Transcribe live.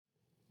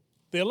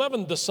The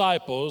 11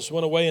 disciples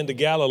went away into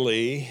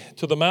Galilee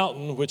to the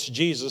mountain which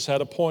Jesus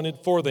had appointed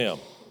for them.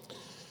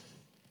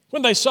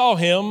 When they saw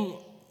him,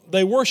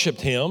 they worshiped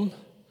him,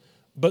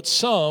 but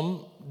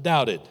some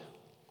doubted.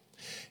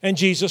 And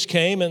Jesus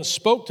came and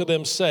spoke to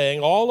them, saying,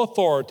 "All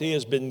authority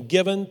has been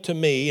given to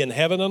me in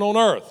heaven and on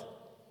earth.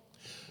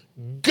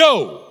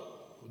 Go,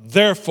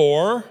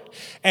 therefore,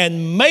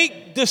 and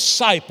make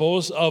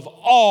disciples of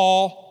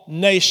all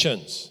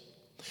nations,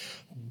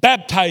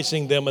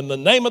 baptizing them in the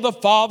name of the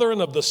Father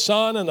and of the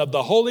Son and of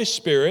the Holy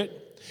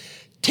Spirit,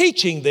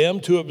 teaching them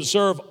to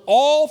observe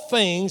all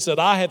things that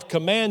I have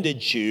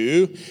commanded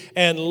you.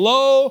 And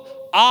lo,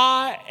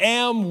 I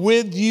am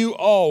with you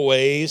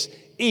always,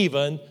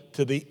 even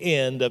to the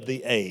end of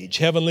the age."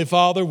 Heavenly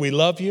Father, we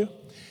love you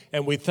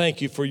and we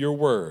thank you for your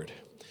word.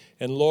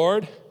 And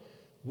Lord,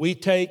 we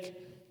take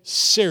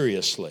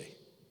seriously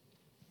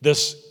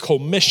this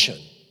commission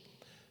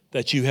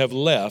that you have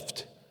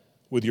left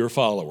with your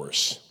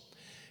followers.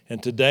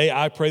 And today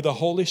I pray the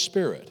Holy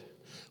Spirit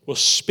will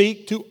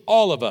speak to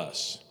all of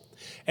us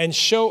and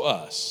show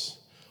us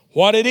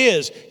what it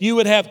is you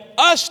would have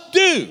us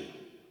do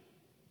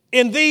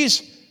in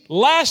these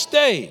last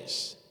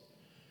days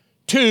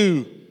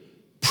to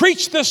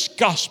preach this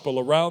gospel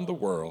around the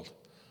world.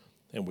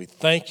 And we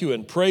thank you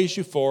and praise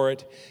you for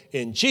it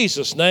in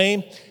Jesus'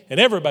 name.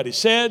 And everybody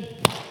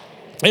said,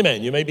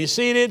 amen. You may be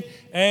seated,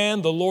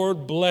 and the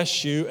Lord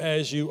bless you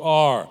as you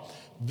are.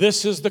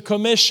 This is the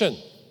commission.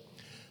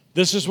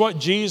 This is what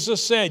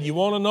Jesus said. You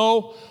want to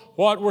know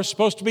what we're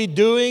supposed to be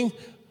doing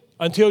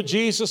until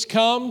Jesus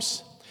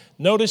comes?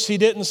 Notice he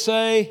didn't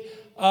say,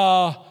 veg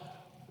out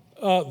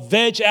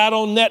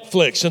on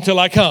Netflix until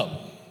I come.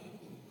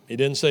 He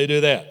didn't say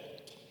do that.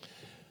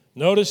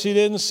 Notice he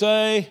didn't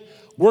say,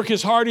 work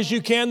as hard as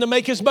you can to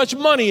make as much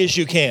money as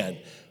you can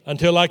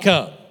until I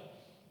come.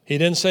 He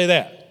didn't say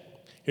that.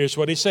 Here's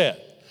what he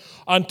said.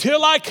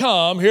 Until I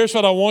come, here's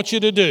what I want you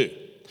to do.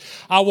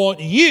 I want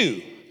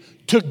you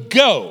to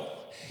go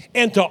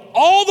into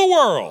all the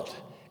world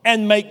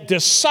and make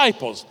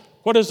disciples.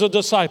 What is a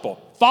disciple?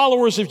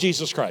 Followers of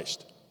Jesus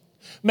Christ.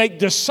 Make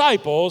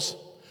disciples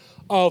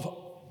of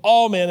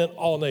all men and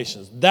all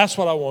nations. That's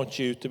what I want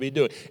you to be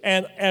doing.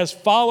 And as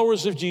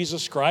followers of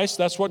Jesus Christ,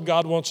 that's what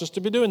God wants us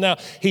to be doing. Now,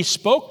 he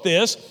spoke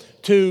this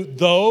to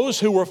those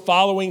who were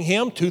following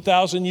him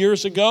 2,000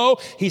 years ago.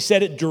 He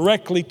said it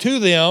directly to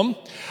them.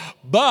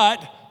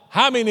 But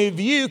how many of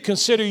you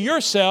consider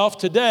yourself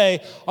today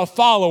a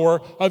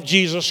follower of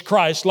Jesus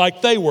Christ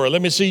like they were?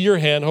 Let me see your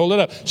hand. Hold it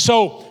up.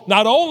 So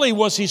not only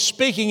was he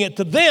speaking it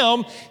to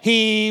them,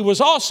 he was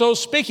also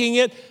speaking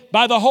it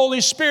by the Holy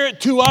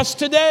Spirit to us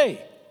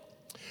today.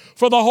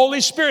 For the Holy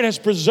Spirit has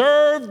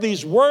preserved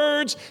these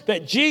words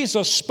that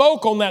Jesus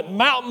spoke on that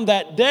mountain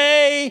that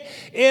day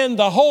in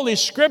the Holy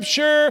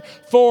Scripture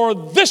for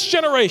this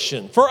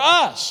generation, for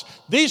us.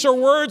 These are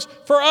words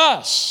for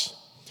us.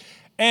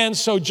 And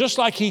so just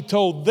like he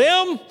told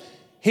them,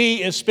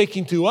 he is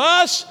speaking to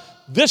us.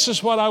 This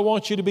is what I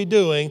want you to be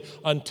doing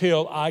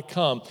until I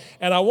come.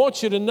 And I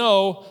want you to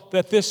know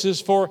that this is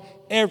for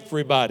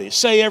everybody.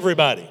 Say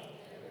everybody.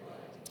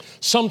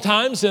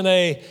 Sometimes in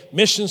a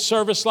mission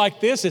service like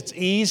this, it's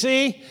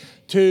easy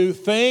to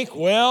think,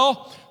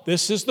 well,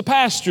 this is the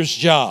pastor's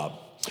job.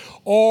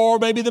 Or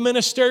maybe the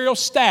ministerial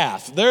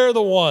staff. They're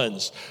the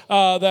ones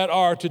that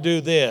are to do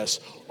this.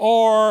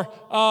 Or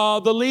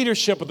the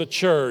leadership of the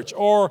church.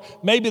 Or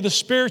maybe the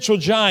spiritual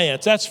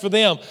giants. That's for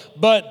them.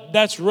 But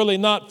that's really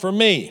not for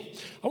me.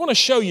 I want to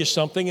show you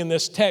something in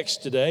this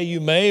text today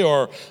you may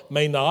or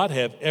may not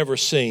have ever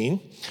seen.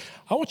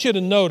 I want you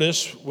to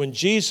notice when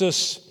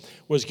Jesus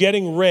was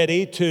getting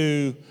ready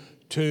to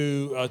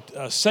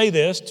say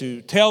this,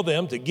 to tell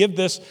them, to give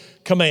this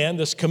command,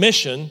 this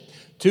commission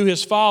to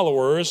his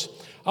followers,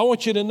 I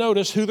want you to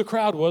notice who the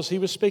crowd was he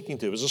was speaking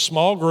to. It was a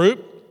small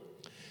group.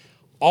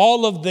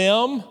 All of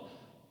them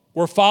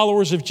were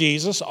followers of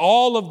Jesus.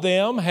 All of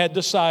them had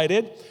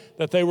decided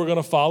that they were going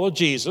to follow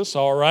Jesus,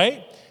 all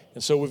right?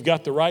 And so we've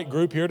got the right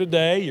group here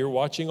today. You're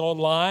watching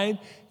online.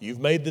 You've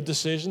made the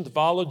decision to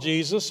follow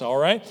Jesus, all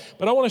right?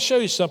 But I want to show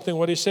you something,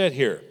 what he said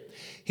here.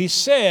 He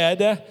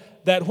said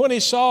that when he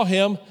saw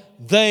him,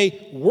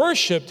 they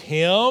worshiped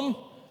him,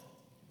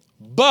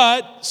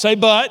 but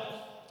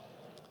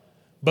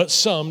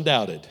some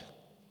doubted.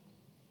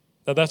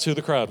 Now that's who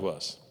the crowd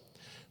was.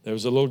 There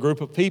was a little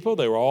group of people.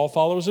 They were all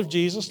followers of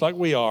Jesus like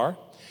we are.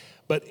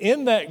 But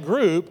in that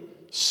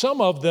group,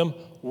 some of them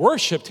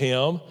worshiped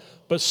him,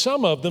 but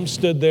some of them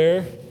stood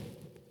there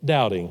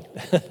doubting.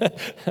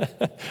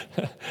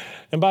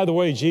 And by the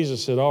way,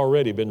 Jesus had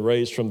already been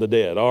raised from the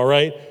dead, all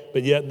right?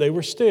 But yet they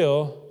were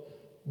still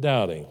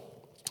doubting.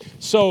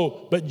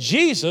 But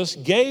Jesus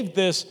gave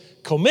this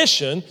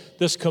commission,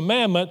 this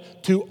commandment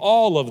to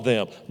all of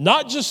them.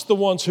 Not just the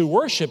ones who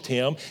worshiped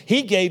him.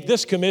 He gave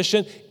this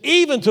commission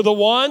even to the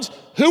ones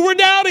who were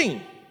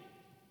doubting.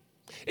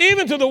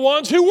 Even to the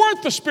ones who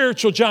weren't the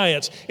spiritual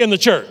giants in the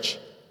church.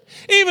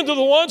 Even to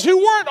the ones who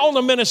weren't on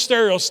the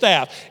ministerial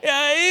staff,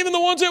 even the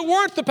ones that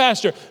weren't the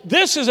pastor.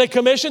 This is a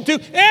commission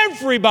to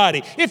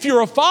everybody. If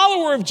you're a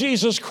follower of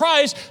Jesus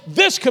Christ,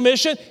 this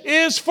commission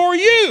is for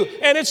you,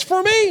 and it's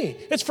for me.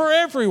 It's for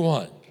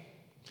everyone.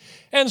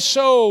 And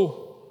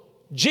so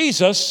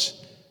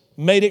Jesus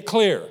made it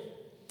clear.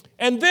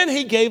 And then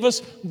he gave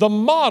us the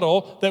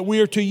model that we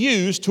are to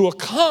use to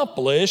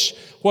accomplish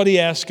what he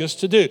asked us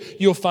to do.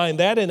 You'll find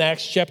that in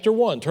Acts chapter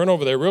 1. Turn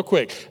over there real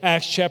quick.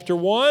 Acts chapter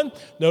 1,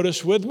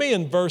 notice with me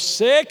in verse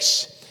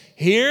 6.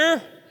 Here,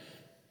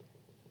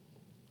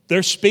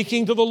 they're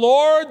speaking to the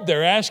Lord.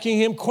 They're asking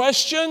him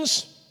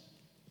questions.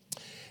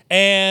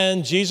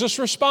 And Jesus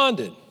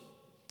responded.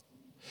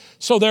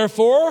 So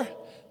therefore,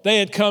 they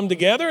had come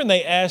together and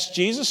they asked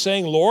Jesus,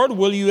 saying, Lord,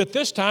 will you at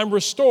this time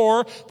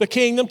restore the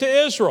kingdom to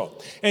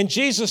Israel? And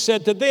Jesus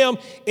said to them,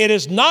 it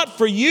is not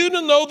for you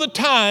to know the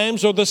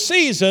times or the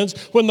seasons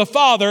when the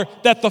Father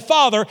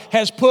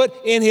has put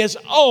in his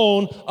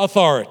own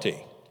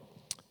authority.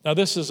 Now,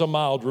 this is a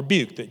mild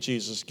rebuke that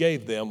Jesus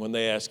gave them when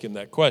they asked him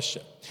that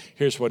question.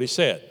 Here's what he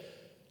said.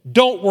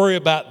 Don't worry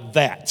about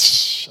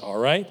that, all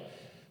right?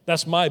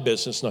 That's my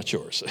business, not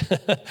yours.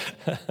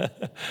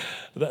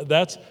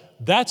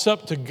 That's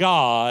up to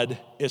God.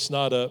 It's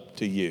not up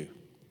to you.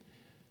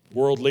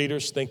 World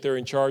leaders think they're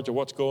in charge of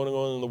what's going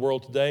on in the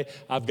world today.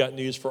 I've got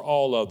news for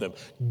all of them.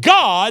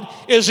 God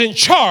is in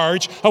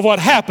charge of what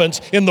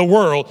happens in the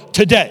world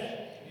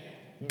today.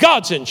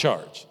 God's in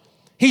charge.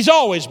 He's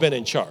always been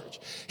in charge.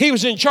 He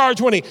was in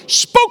charge when he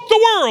spoke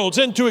the worlds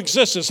into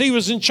existence. He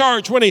was in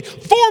charge when he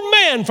formed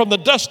man from the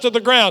dust of the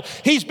ground.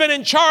 He's been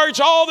in charge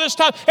all this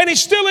time, and he's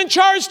still in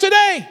charge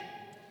today.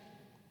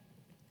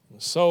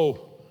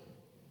 So,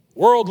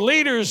 world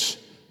leaders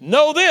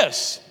know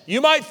this.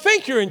 You might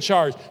think you're in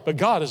charge, but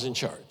God is in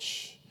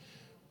charge.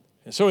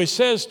 And so he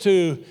says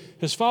to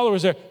his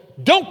followers there,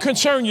 don't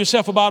concern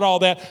yourself about all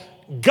that.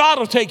 God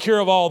will take care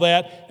of all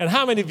that. And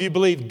how many of you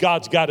believe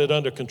God's got it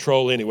under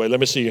control anyway? Let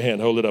me see your hand.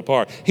 Hold it up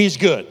hard. He's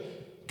good.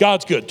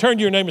 God's good. Turn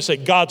to your neighbor and say,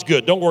 God's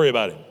good. Don't worry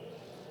about him.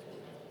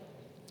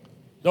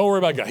 Don't worry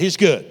about God. He's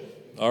good.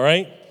 All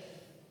right?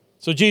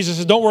 So Jesus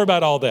says, don't worry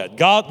about all that.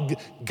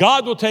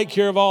 God will take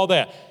care of all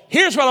that.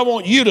 Here's what I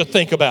want you to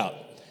think about.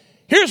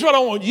 Here's what I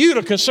want you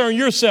to concern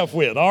yourself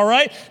with, all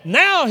right?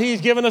 Now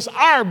he's given us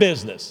our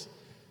business.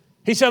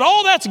 He said,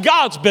 oh, that's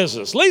God's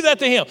business. Leave that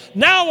to him.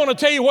 Now I want to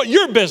tell you what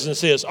your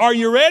business is. Are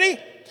you ready?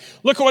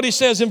 Look at what he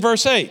says in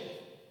verse 8.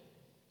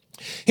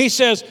 He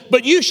says,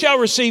 but you shall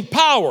receive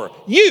power.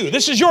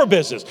 This is your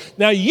business.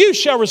 Now you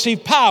shall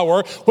receive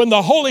power when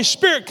the Holy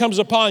Spirit comes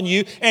upon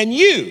you, and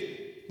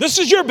this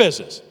is your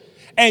business,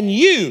 and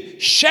you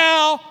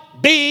shall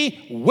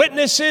be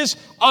witnesses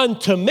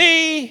unto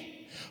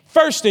me,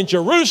 first in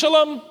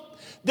Jerusalem,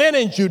 then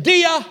in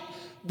Judea,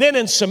 then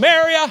in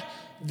Samaria,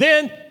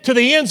 then to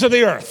the ends of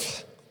the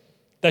earth.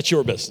 That's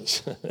your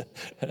business,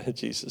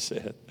 Jesus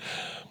said.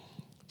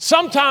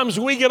 Sometimes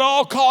we get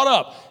all caught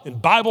up in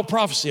Bible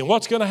prophecy and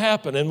what's going to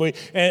happen, and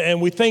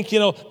we think,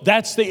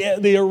 that's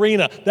the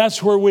arena,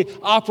 that's where we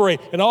operate,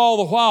 and all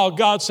the while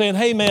God's saying,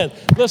 hey man,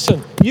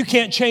 listen, you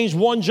can't change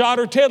one jot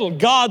or tittle.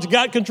 God's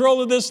got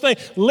control of this thing.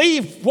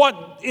 Leave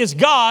what is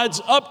God's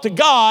up to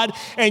God,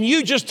 and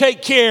you just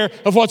take care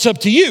of what's up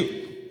to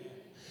you.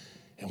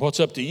 And what's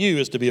up to you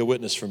is to be a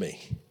witness for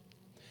me.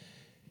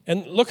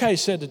 And look how he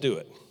said to do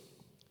it.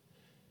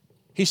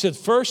 He said,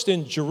 first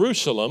in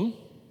Jerusalem.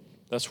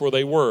 That's where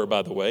they were,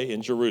 by the way,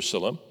 in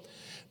Jerusalem.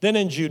 Then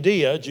in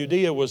Judea.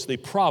 Judea was the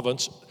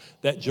province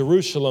that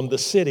Jerusalem, the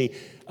city,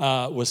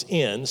 was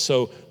in.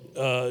 So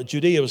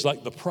Judea was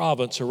like the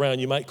province around.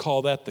 You might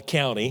call that the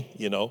county,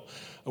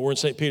 We're in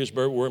St.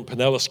 Petersburg. We're in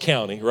Pinellas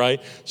County, right?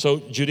 So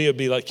Judea would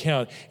be like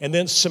county. And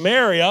then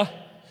Samaria.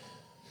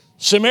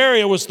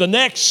 Samaria was the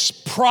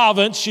next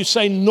province, you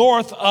say,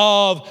 north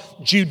of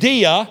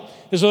Judea.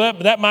 So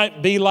that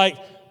might be like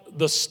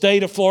the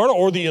state of Florida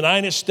or the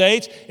United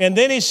States. And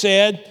then he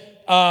said,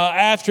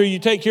 after you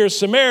take care of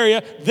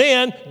Samaria,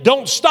 then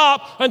don't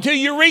stop until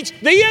you reach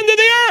the end of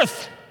the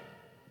earth.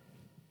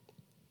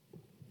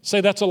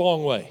 Say, that's a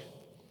long way.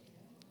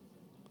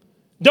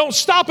 Don't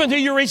stop until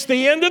you reach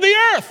the end of the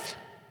earth.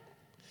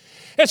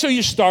 And so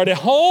you start at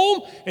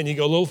home and you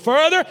go a little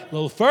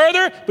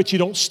further, but you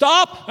don't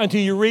stop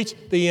until you reach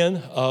the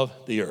end of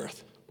the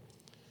earth.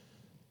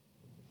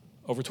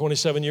 Over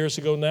 27 years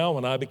ago now,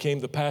 when I became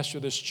the pastor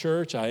of this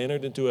church, I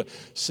entered into a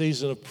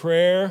season of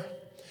prayer,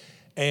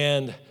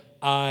 and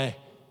I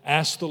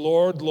asked the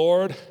Lord,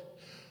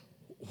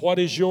 what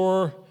is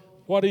your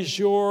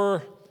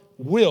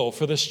will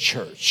for this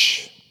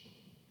church?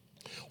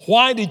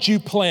 Why did you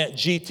plant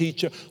GT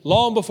Church?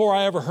 Long before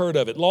I ever heard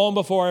of it, long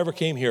before I ever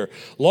came here,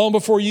 long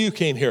before you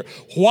came here.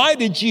 Why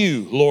did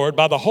you, Lord,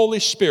 by the Holy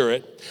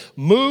Spirit,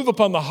 move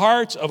upon the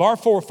hearts of our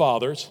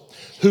forefathers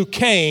who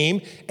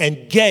came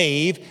and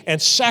gave and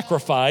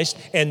sacrificed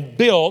and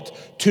built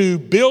to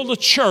build a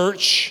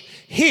church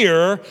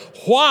here?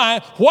 Why?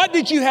 What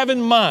did you have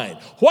in mind?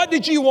 What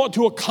did you want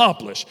to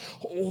accomplish?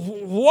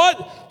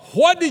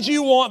 What did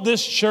you want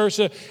this church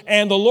to?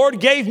 And the Lord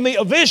gave me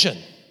a vision.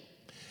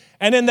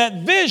 And in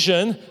that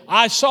vision,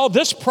 I saw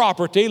this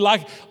property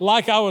like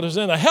I was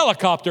in a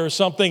helicopter or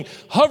something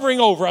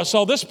hovering over. I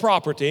saw this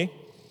property.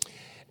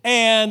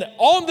 And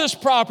on this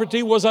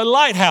property was a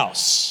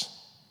lighthouse.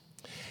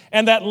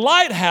 And that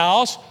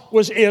lighthouse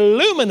was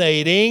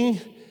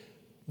illuminating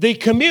the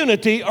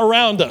community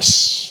around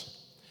us.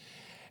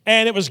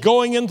 And it was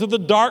going into the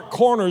dark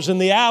corners and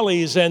the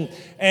alleys, and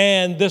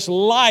this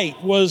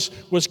light was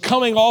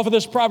coming off of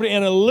this property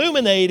and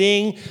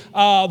illuminating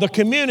the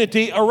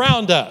community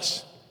around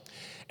us.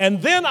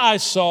 And then I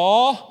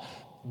saw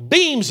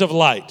beams of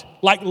light,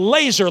 like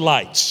laser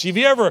lights. Have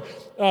you ever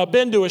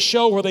been to a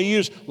show where they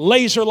use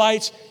laser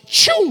lights?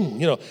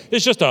 Choo!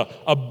 It's just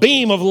a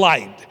beam of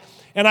light.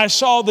 And I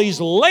saw these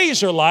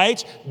laser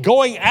lights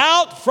going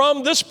out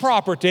from this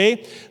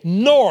property,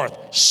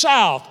 north,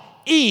 south,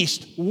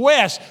 east,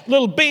 west,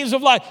 little beams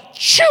of light.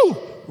 Choo!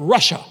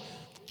 Russia.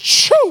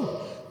 Choo!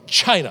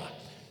 China.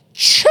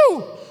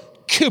 Choo!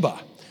 Cuba.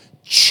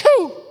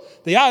 Choo!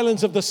 The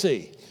islands of the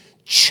sea.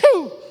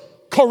 Choo!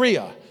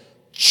 Korea.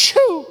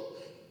 Choo!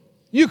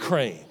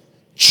 Ukraine.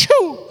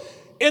 Choo!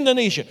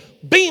 Indonesia.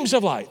 Beams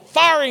of light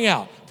firing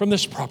out from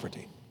this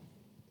property.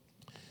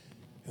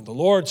 And the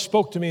Lord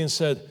spoke to me and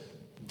said,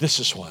 this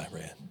is why I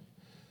ran.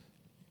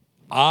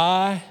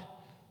 I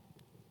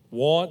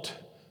want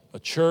a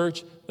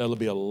church that'll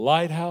be a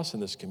lighthouse in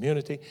this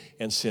community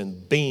and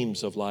send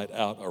beams of light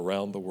out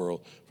around the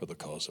world for the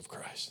cause of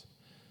Christ.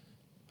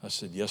 I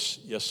said, yes,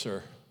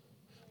 sir,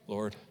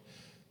 Lord,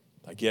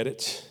 I get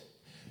it,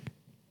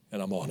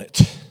 and I'm on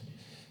it.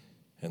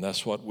 And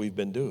that's what we've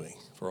been doing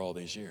for all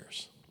these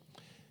years.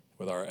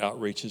 With our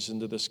outreaches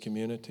into this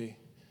community,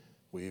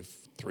 we've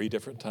 3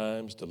 different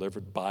times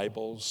delivered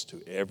Bibles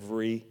to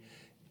every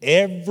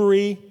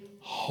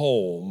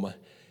home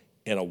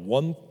in a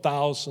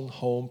 1,000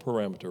 home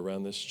perimeter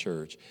around this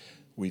church.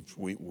 We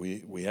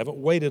haven't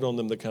waited on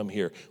them to come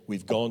here.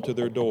 We've gone to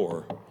their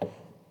door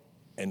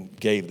and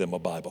gave them a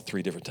Bible.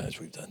 3 different times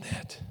we've done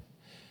that.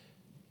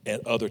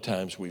 And other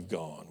times we've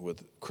gone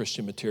with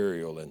Christian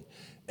material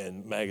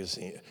and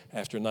magazine.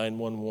 After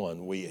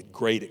 9/11, we at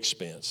great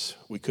expense,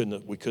 we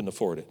couldn't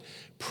afford it,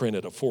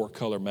 printed a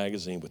 4-color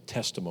magazine with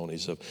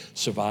testimonies of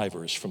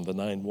survivors from the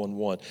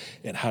 9/11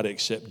 and how to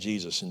accept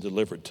Jesus and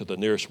deliver it to the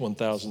nearest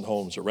 1,000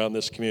 homes around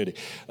this community.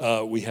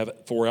 We have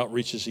 4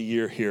 outreaches a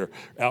year here.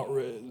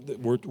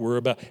 We're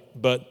about,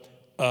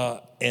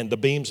 and the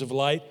beams of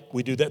light,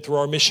 we do that through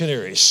our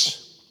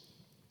missionaries.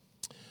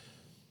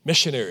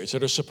 Missionaries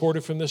that are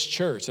supported from this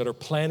church, that are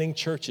planning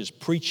churches,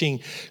 preaching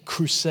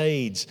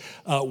crusades,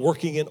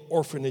 working in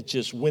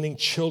orphanages, winning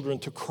children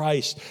to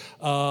Christ,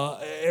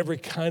 every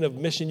kind of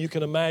mission you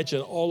can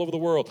imagine all over the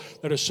world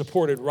that are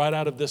supported right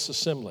out of this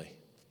assembly.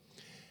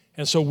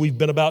 And so we've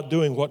been about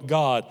doing what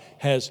God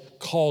has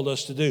called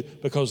us to do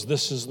because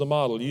this is the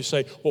model. You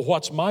say, well,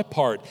 what's my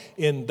part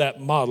in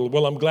that model?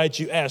 Well, I'm glad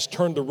you asked.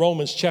 Turn to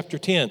Romans chapter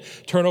 10.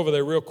 Turn over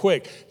there real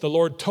quick. The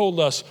Lord told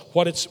us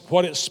what it's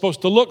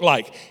supposed to look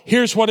like.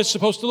 Here's what it's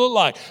supposed to look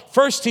like.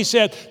 First, he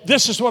said,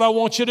 this is what I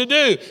want you to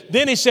do.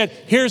 Then he said,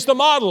 here's the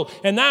model.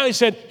 And now he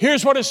said,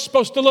 here's what it's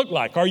supposed to look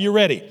like. Are you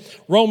ready?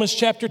 Romans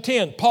chapter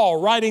 10,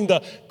 Paul writing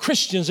the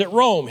Christians at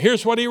Rome.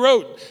 Here's what he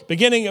wrote,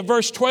 beginning at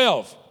verse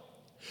 12.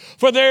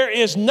 For there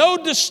is no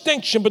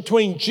distinction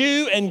between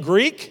Jew and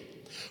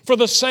Greek, for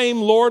the same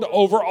Lord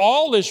over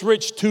all is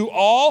rich to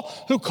all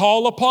who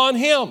call upon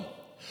him.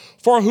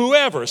 For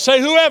whoever,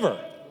 say whoever.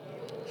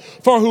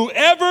 For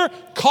whoever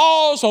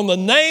calls on the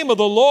name of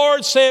the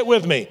Lord, say it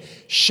with me,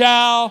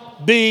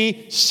 shall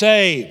be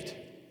saved.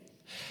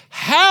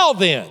 How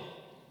then?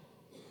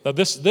 Now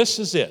this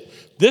is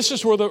it. This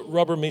is where the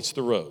rubber meets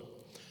the road.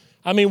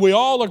 I mean, we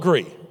all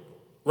agree,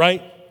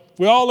 right?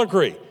 We all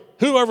agree.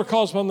 Whoever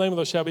calls upon the name of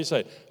the Lord shall be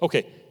saved.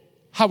 Okay,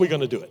 how are we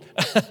going to do it?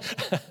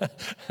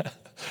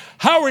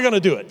 How are we going to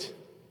do it?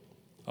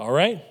 All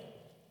right?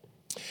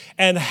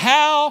 And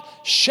how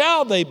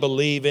shall they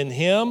believe in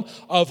him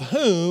of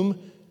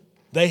whom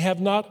they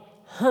have not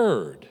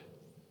heard?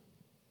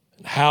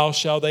 And how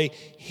shall they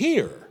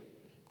hear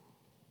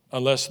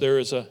unless there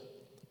is a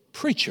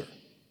preacher?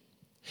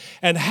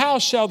 And how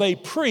shall they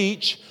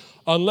preach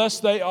unless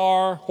they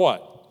are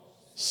what?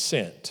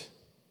 Sent.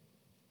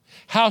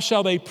 How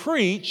shall they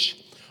preach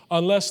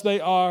unless they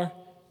are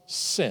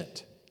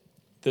sent?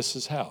 This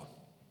is how.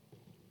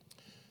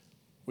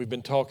 We've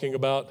been talking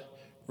about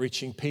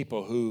reaching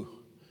people who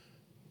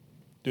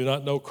do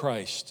not know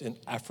Christ in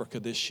Africa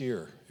this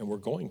year, and we're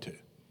going to.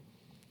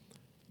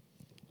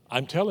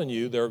 I'm telling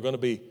you, there are going to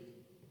be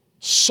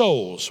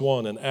souls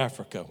won in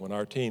Africa when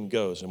our team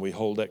goes and we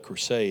hold that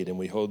crusade and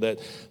we hold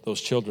those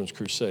children's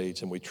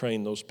crusades and we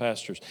train those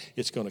pastors.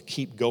 It's going to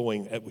keep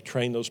going. We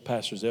train those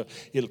pastors.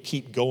 It'll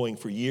keep going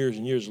for years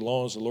and years as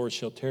long as the Lord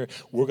shall tarry.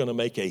 We're going to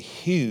make a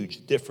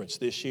huge difference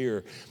this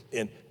year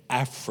in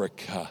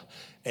Africa,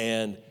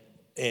 and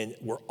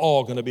we're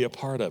all going to be a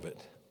part of it.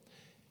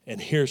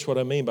 And here's what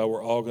I mean by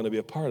we're all going to be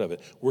a part of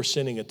it. We're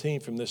sending a team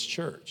from this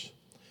church.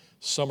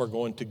 Some are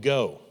going to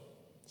go.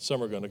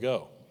 Some are going to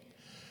go.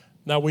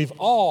 Now, we've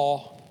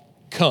all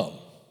come,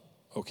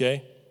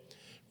 okay?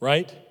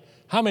 Right?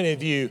 How many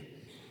of you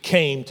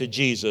came to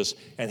Jesus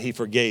and he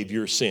forgave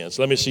your sins.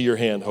 Let me see your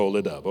hand, hold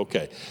it up.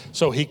 Okay.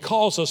 So he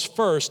calls us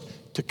first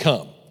to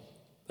come.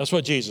 That's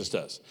what Jesus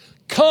does.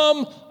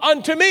 Come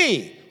unto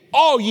me,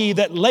 all ye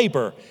that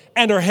labor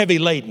and are heavy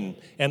laden,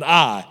 and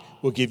I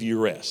will give you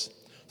rest.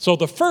 So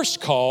the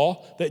first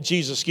call that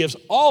Jesus gives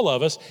all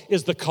of us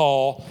is the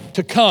call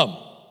to come.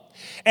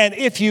 And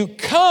if you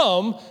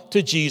come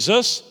to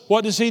Jesus,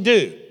 what does he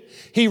do?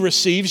 He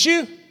receives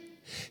you.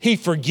 He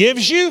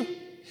forgives you.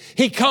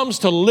 He comes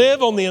to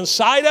live on the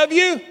inside of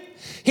you.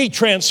 He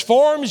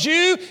transforms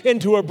you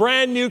into a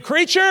brand new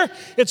creature.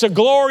 It's a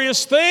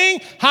glorious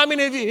thing. How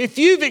many of you, if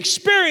you've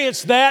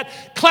experienced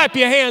that, clap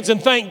your hands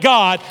and thank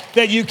God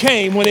that you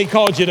came when he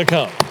called you to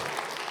come.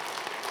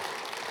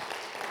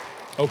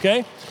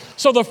 Okay?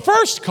 So the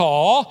first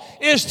call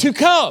is to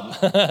come.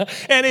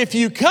 And if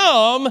you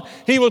come,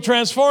 he will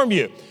transform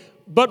you.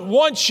 But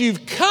once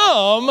you've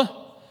come,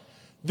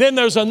 then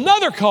there's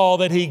another call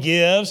that he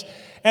gives,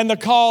 and the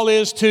call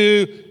is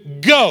to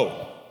go.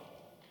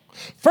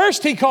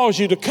 First he calls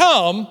you to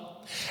come,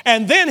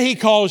 and then he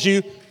calls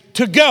you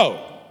to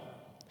go.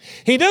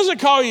 He doesn't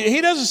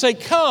say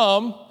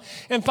come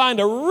and find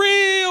a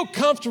real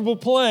comfortable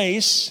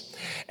place,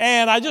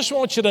 and I just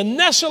want you to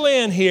nestle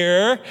in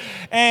here,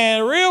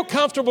 and a real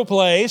comfortable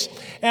place,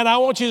 and I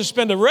want you to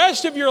spend the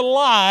rest of your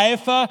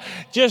life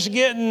just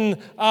getting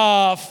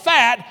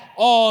fat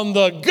on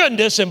the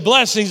goodness and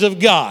blessings of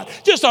God.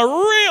 Just a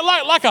real,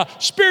 like a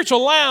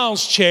spiritual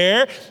lounge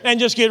chair, and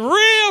just get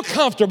real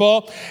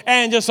comfortable,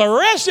 and just the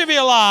rest of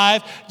your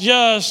life,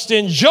 just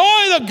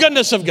enjoy the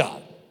goodness of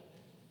God.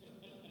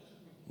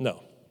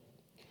 No.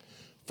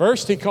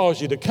 First, he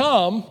calls you to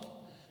come.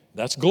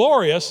 That's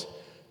glorious.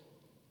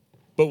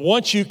 But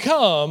once you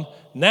come,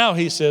 now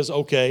he says,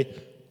 okay,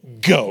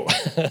 go.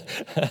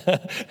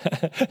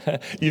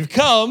 You've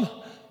come.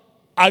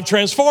 I've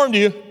transformed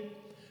you.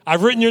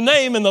 I've written your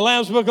name in the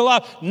Lamb's Book of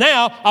Life.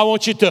 Now I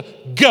want you to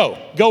go.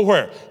 Go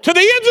where? To the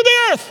ends of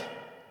the earth.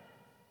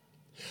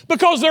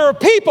 Because there are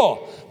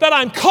people that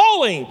I'm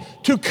calling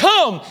to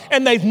come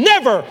and they've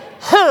never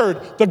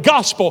heard the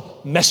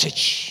gospel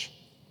message.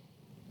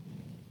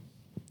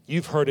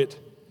 You've heard it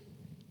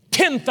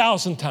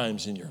 10,000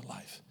 times in your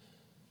life.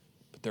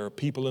 But there are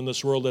people in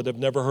this world that have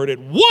never heard it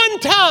one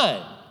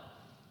time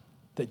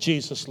that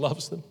Jesus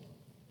loves them.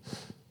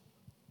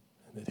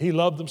 That he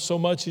loved them so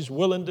much, he's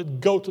willing to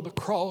go to the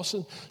cross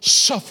and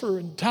suffer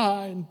and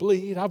die and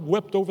bleed. I've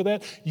wept over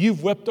that.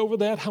 You've wept over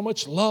that, how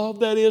much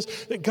love that is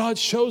that God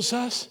shows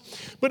us.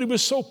 But it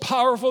was so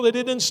powerful that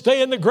he didn't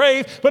stay in the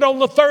grave, but on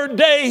the third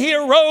day he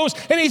arose,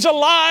 and he's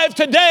alive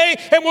today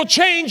and will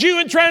change you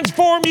and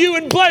transform you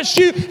and bless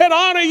you and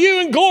honor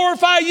you and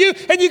glorify you,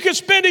 and you can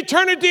spend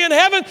eternity in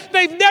heaven.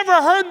 They've never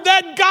heard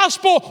that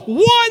gospel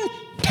one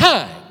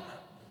time,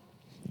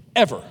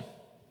 ever.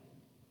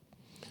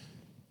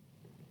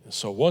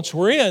 So once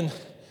we're in,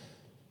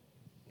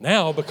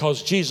 now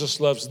because Jesus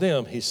loves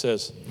them, he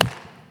says,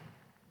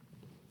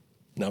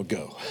 now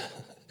go.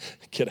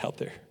 Get out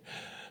there.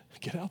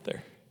 Get out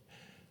there.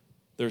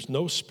 There's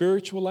no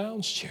spiritual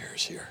lounge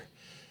chairs here.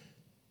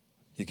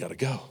 You got to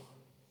go.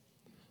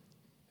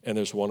 And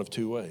there's one of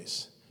two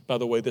ways. By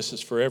the way, this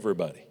is for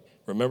everybody.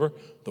 Remember,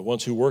 the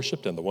ones who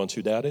worshiped and the ones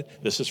who doubted,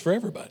 this is for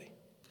everybody.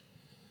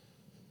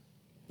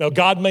 Now,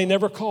 God may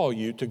never call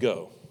you to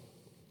go.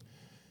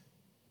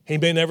 He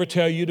may never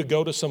tell you to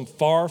go to some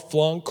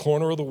far-flung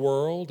corner of the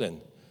world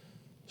and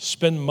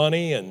spend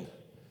money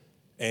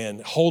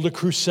and hold a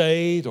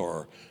crusade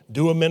or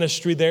do a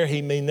ministry there.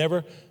 He may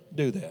never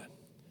do that.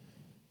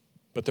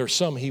 But there's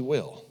some he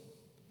will.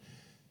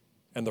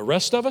 And the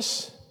rest of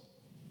us,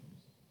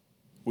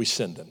 we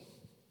send them.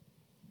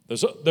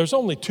 There's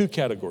only two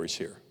categories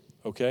here,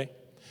 okay?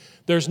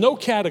 There's no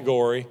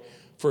category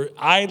for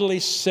idly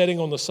sitting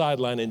on the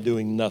sideline and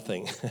doing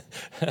nothing.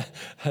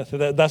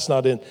 That's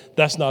not in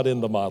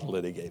the model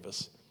that he gave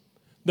us.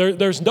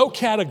 There's no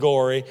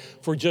category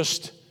for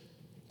just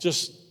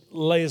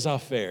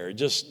laissez-faire,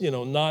 just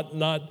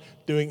not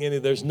doing any.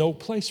 There's no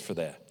place for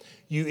that.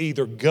 You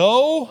either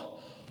go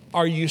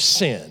or you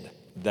send.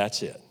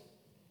 That's it.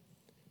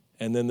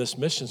 And then this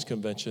missions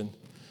convention,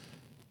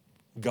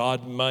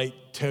 God might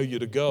tell you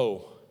to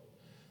go,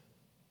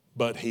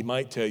 but he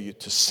might tell you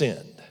to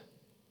send.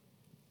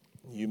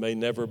 You may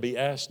never be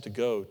asked to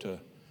go to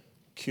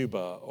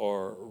Cuba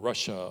or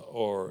Russia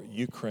or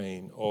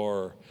Ukraine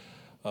or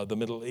the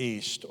Middle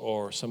East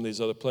or some of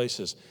these other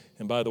places.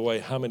 And by the way,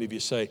 how many of you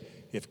say,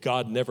 if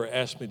God never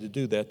asked me to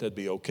do that, that'd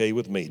be okay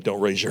with me?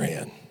 Don't raise your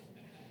hand.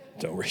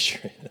 Don't raise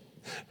your hand.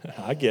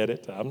 I get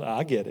it.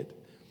 I get it.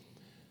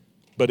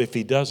 But if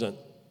he doesn't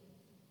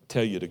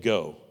tell you to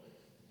go,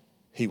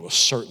 he will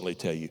certainly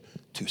tell you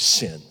to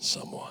send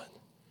someone.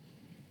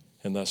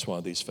 And that's why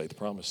these faith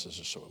promises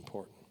are so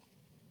important.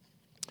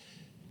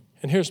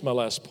 And here's my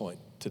last point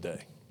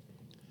today.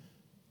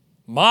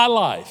 My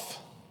life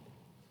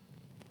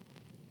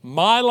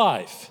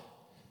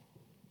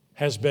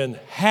has been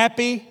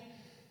happy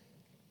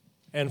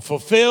and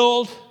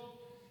fulfilled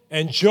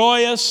and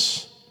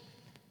joyous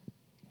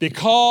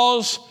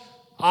because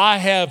I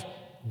have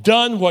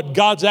done what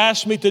God's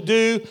asked me to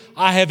do.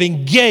 I have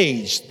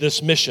engaged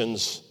this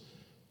missions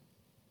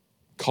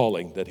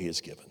calling that He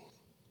has given.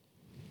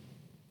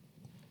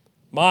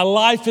 My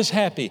life is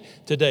happy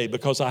today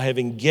because I have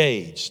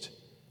engaged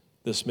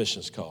this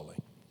missions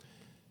calling.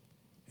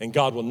 And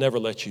God will never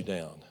let you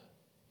down.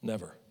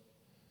 Never.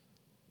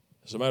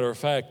 As a matter of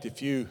fact,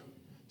 if you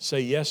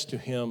say yes to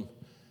Him,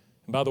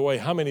 and by the way,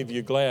 how many of you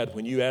are glad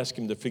when you ask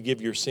Him to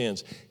forgive your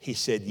sins, He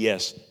said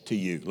yes to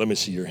you? Let me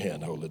see your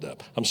hand. Hold it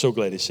up. I'm so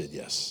glad He said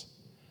yes.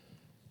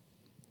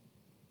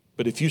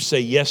 But if you say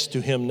yes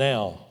to Him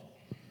now,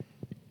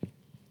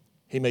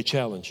 He may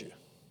challenge you.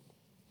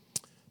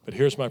 But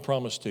here's my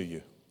promise to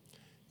you.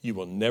 You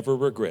will never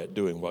regret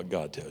doing what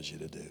God tells you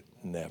to do.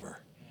 Never.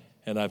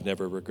 And I've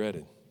never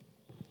regretted.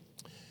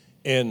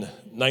 In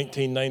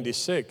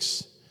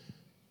 1996,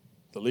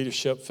 the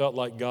leadership felt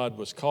like God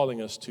was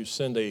calling us to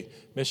send a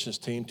missions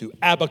team to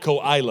Abaco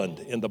Island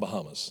in the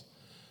Bahamas,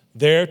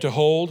 there to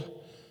hold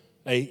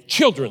a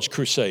children's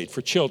crusade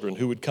for children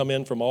who would come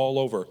in from all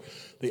over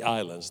the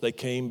islands. They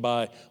came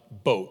by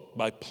boat,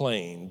 by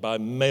plane, by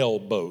mail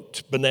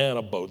boat,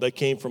 banana boat. They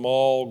came from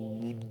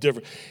all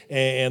different,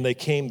 and they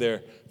came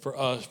there for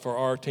us, for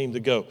our team to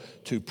go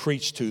to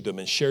preach to them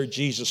and share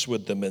Jesus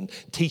with them and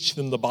teach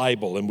them the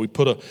Bible. And we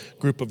put a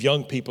group of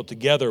young people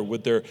together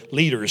with their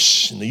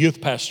leaders and the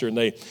youth pastor, and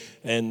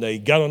they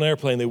got on an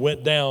airplane. They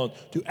went down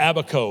to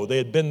Abaco. They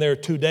had been there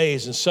 2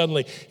 days, and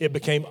suddenly it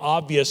became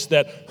obvious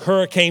that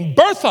Hurricane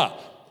Bertha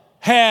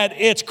had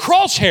its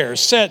crosshairs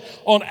set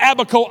on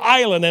Abaco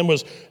Island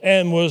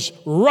and was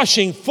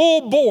rushing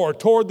full bore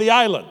toward the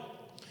island.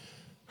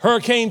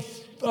 Hurricane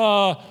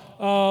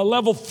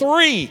level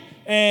 3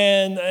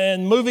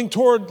 and moving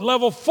toward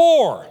level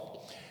 4.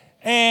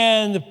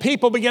 And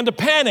people began to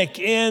panic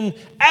in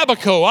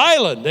Abaco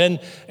Island,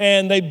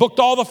 and they booked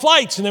all the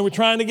flights, and they were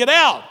trying to get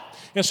out.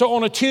 And so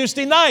on a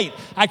Tuesday night,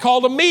 I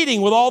called a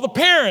meeting with all the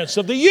parents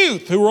of the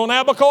youth who were on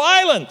Abaco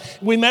Island.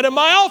 We met in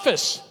my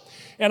office.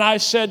 And I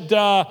said,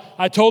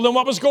 I told them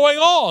what was going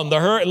on.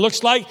 It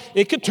looks like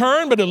it could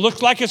turn, but it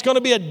looks like it's going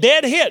to be a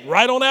dead hit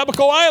right on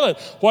Abaco Island.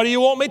 What do you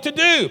want me to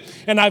do?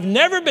 And I've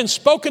never been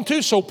spoken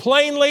to so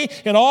plainly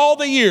in all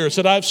the years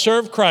that I've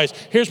served Christ.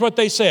 Here's what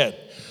they said.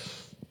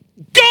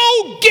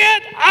 Go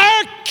get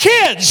our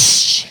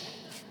kids.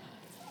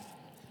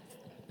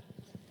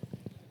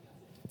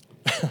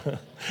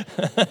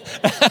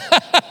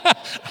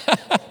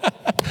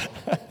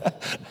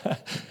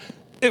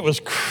 It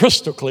was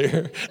crystal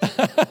clear.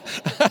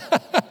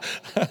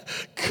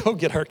 Go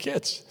get our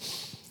kids.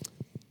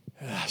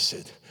 And I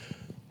said,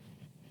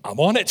 I'm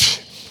on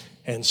it.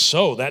 And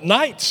so that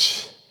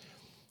night,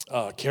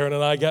 Karen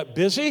and I got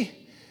busy,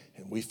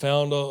 and we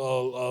found a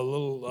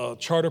little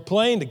charter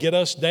plane to get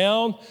us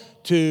down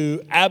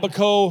to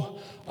Abaco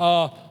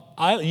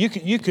Island.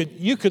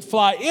 You could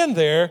fly in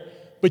there,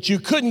 but you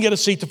couldn't get a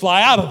seat to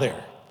fly out of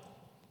there.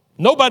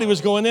 Nobody was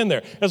going in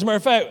there. As a matter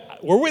of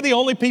fact, were we the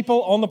only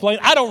people on the plane?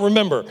 I don't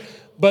remember.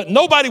 But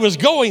nobody was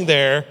going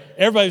there.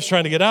 Everybody was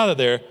trying to get out of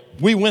there.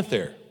 We went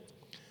there.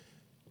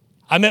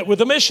 I met with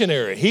a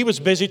missionary. He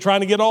was busy trying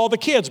to get all the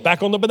kids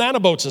back on the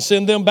banana boats and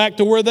send them back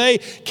to where they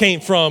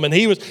came from. And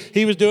he was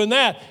doing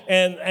that.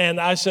 And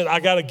I said, I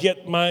got to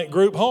get my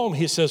group home.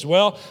 He says,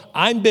 well,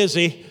 I'm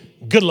busy.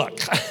 Good luck.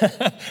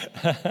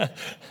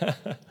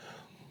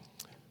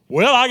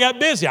 Well, I got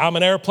busy. I'm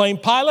an airplane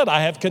pilot.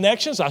 I have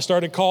connections. I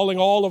started calling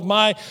all of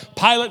my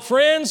pilot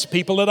friends,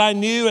 people that I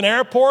knew in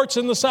airports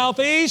in the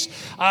Southeast.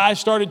 I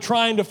started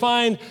trying to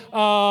find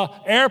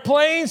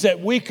airplanes that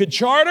we could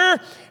charter,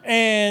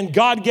 and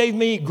God gave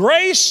me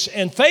grace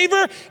and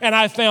favor, and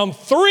I found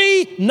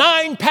 3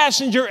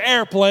 9-passenger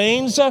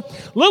airplanes,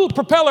 little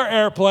propeller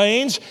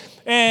airplanes.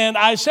 And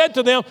I said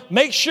to them,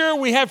 make sure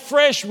we have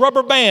fresh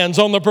rubber bands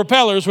on the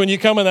propellers when you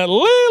come in that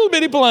little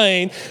bitty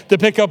plane to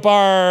pick up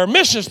our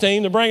missions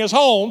team to bring us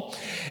home.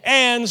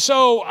 And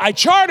so I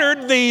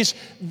chartered these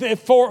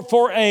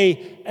for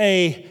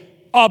a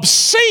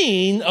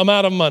obscene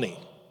amount of money.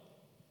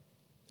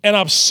 An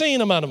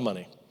obscene amount of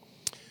money.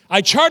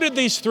 I chartered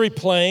these 3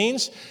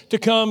 planes to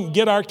come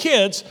get our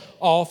kids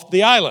off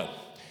the island.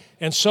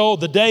 And so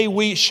the day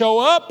we show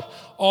up,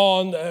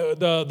 on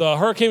the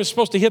hurricane was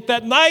supposed to hit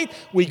that night.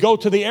 We go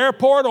to the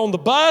airport on the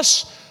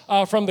bus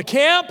from the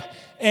camp.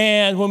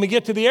 And when we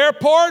get to the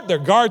airport, there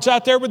are guards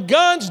out there with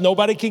guns.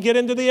 Nobody can get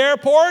into the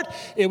airport.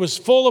 It was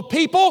full of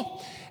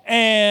people.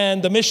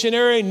 And the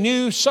missionary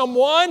knew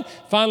someone,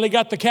 finally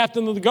got the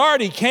captain of the guard.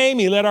 He came,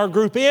 he let our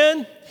group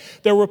in.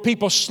 There were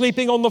people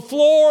sleeping on the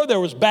floor. There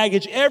was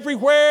baggage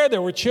everywhere.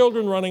 There were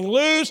children running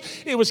loose.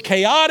 It was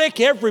chaotic.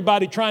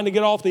 Everybody trying to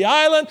get off the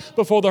island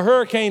before the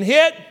hurricane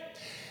hit.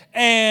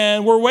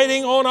 And we're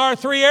waiting on our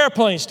 3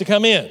 airplanes to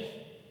come in.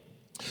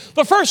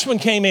 The first one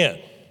came in.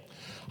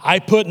 I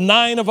put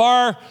 8 of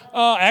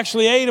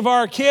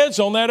our kids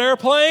on that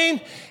airplane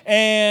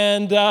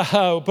and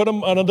put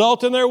an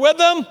adult in there with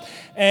them.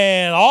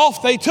 And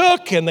off they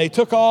took, and they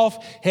took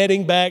off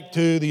heading back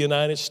to the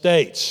United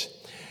States.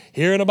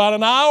 Here in about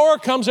an hour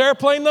comes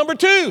airplane number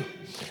 2.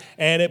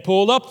 and it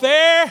pulled up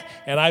there,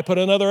 and I put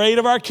another 8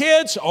 of our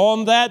kids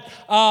on that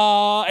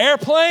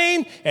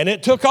airplane, and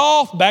it took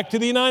off back to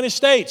the United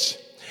States.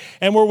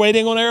 And we're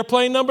waiting on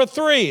airplane number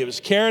 3. It was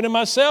Karen and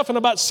myself and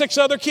about 6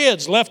 other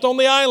kids left on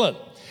the island.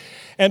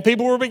 And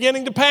people were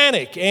beginning to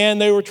panic,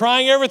 and they were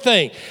trying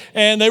everything.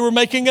 And they were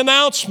making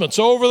announcements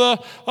over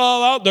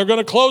they're going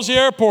to close the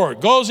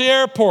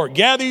airport,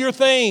 gather your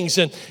things.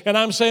 And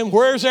I'm saying,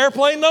 where's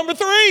airplane number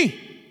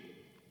 3?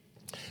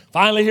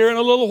 Finally, here in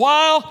a little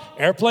while,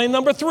 airplane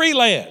number 3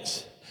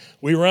 lands.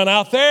 We run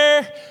out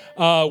there,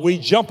 we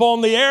jump on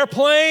the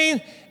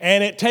airplane,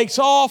 and it takes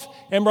off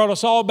and brought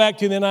us all back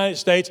to the United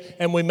States,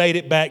 and we made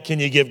it back. Can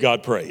you give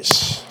God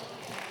praise?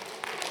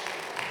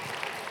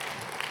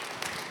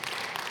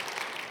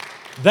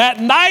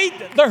 That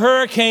night, the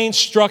hurricane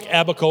struck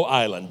Abaco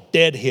Island,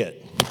 dead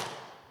hit.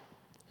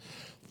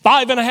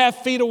 5.5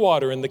 feet of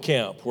water in the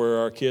camp where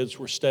our kids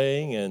were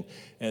staying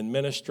and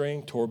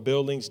ministering, tore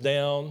buildings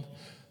down.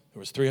 There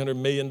was $300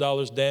 million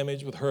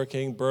damage with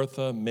Hurricane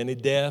Bertha, many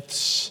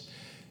deaths.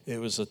 It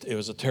was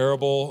a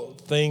terrible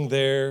thing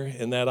there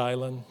in that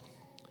island.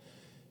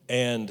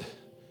 And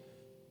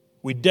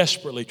we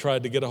desperately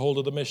tried to get a hold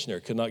of the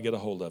missionary, could not get a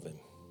hold of him.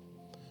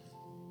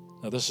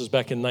 Now, this is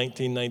back in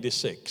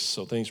 1996,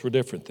 so things were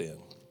different then.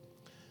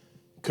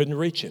 Couldn't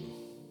reach him.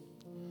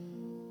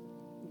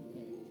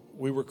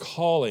 We were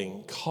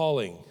calling,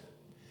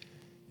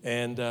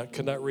 and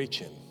could not reach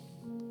him.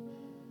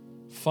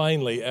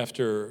 Finally,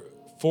 after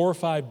 4 or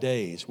 5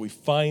 days, we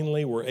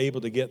finally were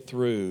able to get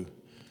through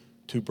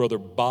to Brother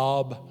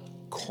Bob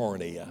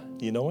Cornea.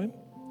 You know him?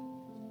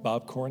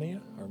 Bob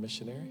Cornea, our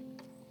missionary.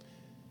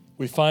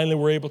 We finally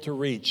were able to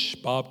reach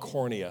Bob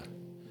Cornea,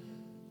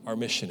 our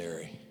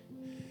missionary.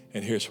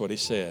 And here's what he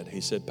said.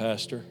 He said,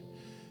 Pastor,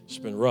 it's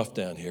been rough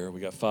down here. We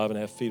got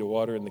 5.5 feet of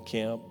water in the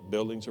camp.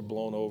 Buildings are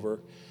blown over.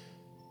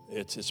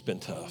 It's been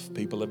tough.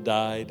 People have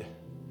died.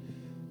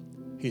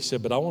 He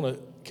said, but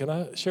can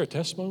I share a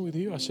testimony with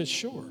you? I said,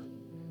 sure.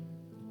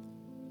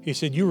 He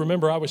said, you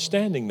remember I was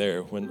standing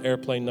there when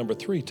airplane number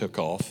 3 took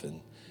off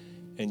and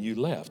you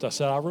left. I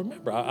said, I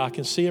remember. I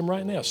can see him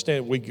right now.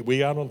 We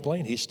got on the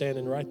plane. He's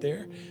standing right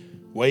there,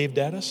 waved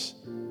at us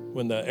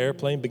when the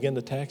airplane began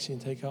to taxi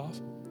and take off.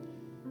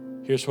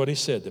 Here's what he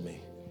said to me.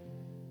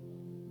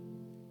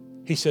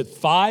 He said,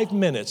 5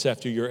 minutes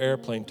after your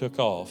airplane took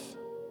off,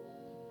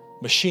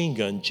 machine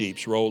gun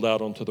jeeps rolled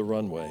out onto the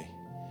runway,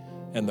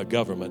 and the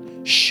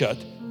government shut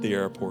the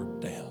airport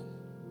down.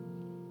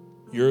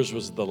 Yours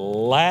was the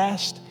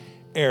last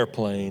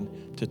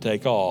airplane to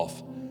take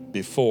off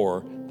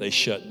before they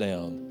shut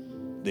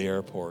down the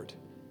airport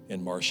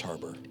in Marsh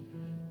Harbor,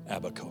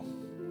 Abaco.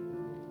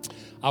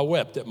 I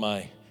wept at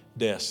my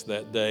desk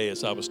that day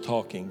as I was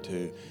talking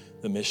to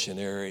the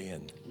missionary,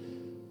 and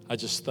I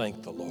just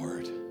thanked the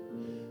Lord.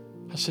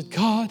 I said,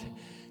 God,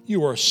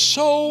 you are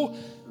so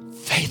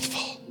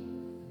faithful.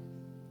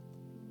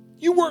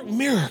 You work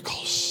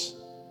miracles.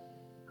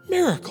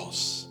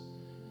 Miracles.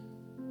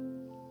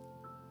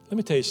 Let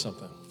me tell you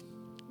something.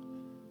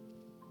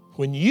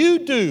 When you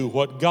do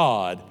what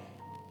God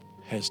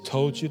has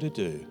told you to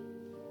do,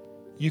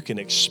 you can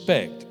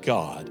expect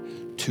God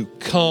to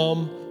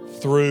come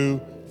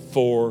through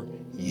for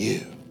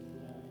you.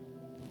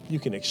 You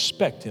can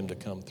expect him to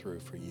come through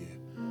for you.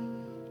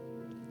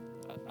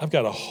 I've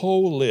got a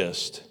whole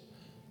list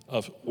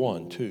of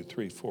 1, 2,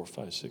 3, 4,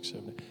 5, 6,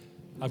 7, 8.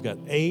 I've got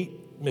 8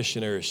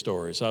 missionary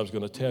stories I was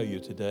going to tell you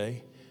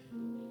today,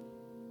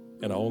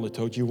 and I only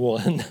told you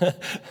 1,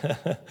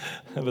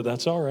 but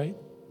that's all right.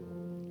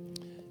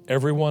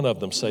 Every one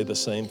of them say the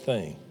same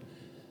thing,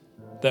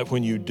 that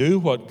when you do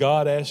what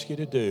God asks you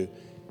to do,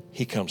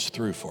 he comes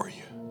through for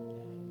you.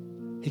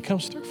 He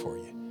comes through for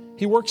you.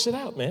 He works it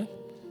out, man.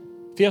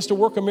 If he has to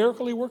work a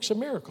miracle, he works a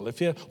miracle.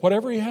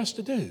 Whatever he has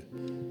to do.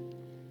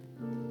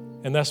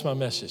 And that's my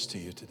message to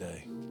you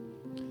today.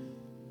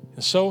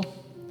 And so,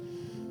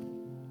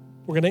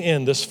 we're going to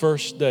end this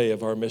first day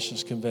of our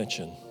missions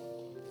convention.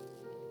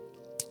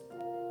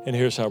 And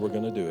here's how we're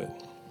going to do it.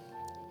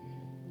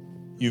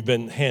 You've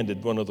been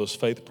handed one of those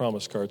faith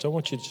promise cards. I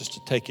want you just to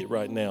take it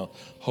right now.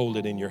 Hold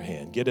it in your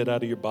hand. Get it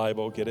out of your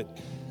Bible. Get it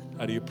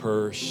out of your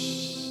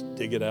purse.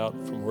 Dig it out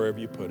from wherever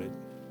you put it.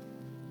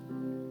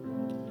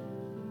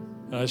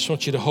 And I just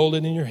want you to hold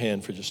it in your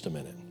hand for just a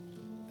minute.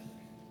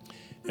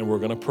 And we're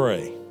going to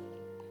pray.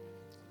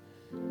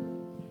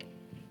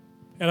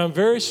 And I'm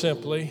very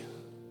simply,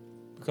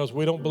 because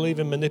we don't believe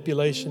in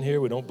manipulation here,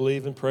 we don't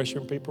believe in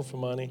pressuring people for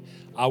money,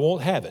 I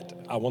won't have it.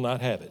 I will not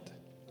have it.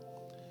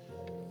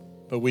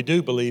 But we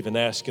do believe in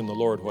asking the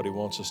Lord what he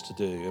wants us to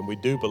do. And we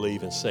do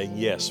believe in saying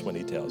yes when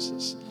he tells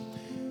us.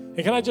 And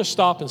can I just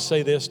stop and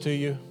say this to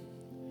you?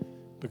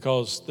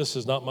 Because this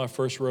is not my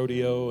first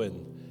rodeo,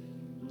 and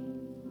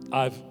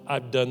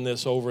I've done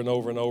this over and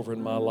over and over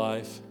in my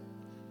life.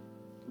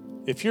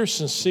 If you're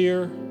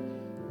sincere,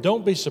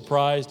 don't be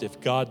surprised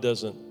if God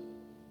doesn't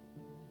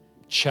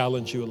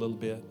challenge you a little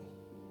bit.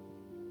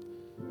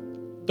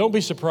 Don't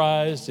be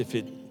surprised if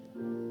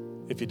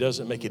he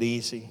doesn't make it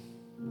easy.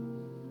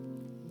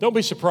 Don't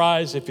be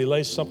surprised if he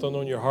lays something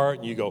on your heart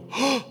and you go,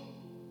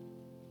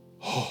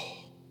 oh.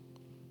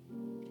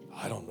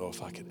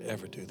 if I could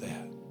ever do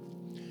that.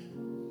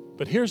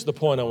 But here's the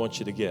point I want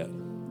you to get.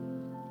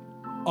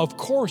 Of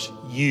course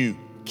you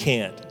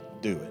can't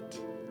do it.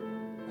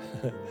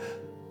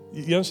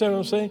 You understand what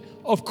I'm saying?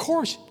 Of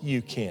course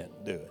you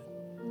can't do it.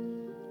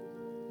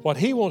 What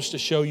he wants to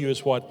show you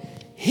is what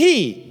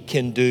he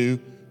can do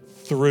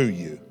through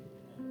you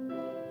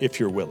if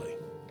you're willing.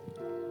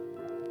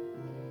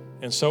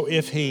 And so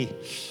if he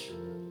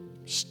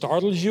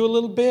startles you a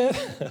little bit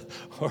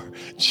or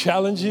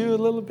challenges you a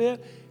little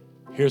bit,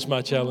 here's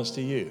my challenge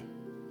to you.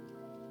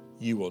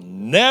 You will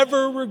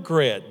never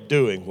regret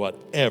doing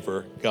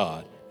whatever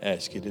God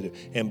asks you to do.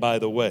 And by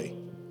the way,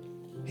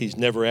 he's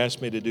never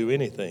asked me to do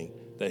anything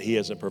that he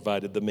hasn't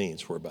provided the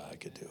means whereby I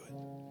could do it.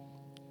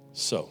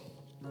 So,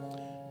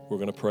 we're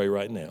going to pray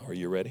right now. Are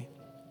you ready?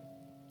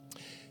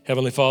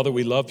 Heavenly Father,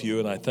 we love you,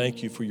 and I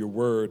thank you for your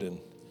word. And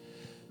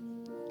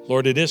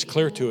Lord, it is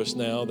clear to us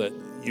now that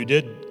you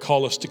did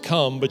call us to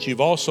come, but you've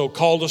also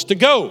called us to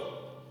go.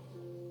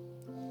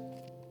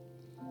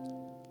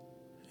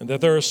 And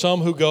that there are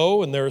some who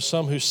go and there are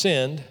some who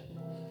send,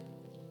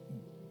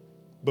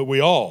 but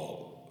we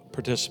all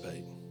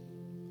participate.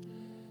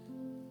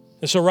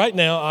 And so right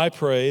now, I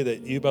pray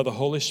that you, by the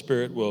Holy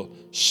Spirit, will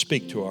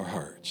speak to our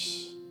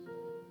hearts.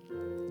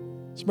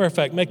 As a matter of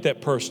fact, make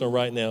that personal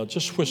right now.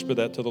 Just whisper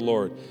that to the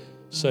Lord.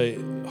 Say,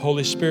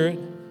 Holy Spirit,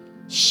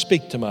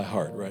 speak to my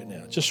heart right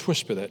now. Just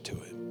whisper that to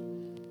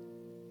him.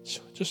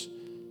 So just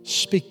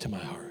speak to my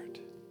heart.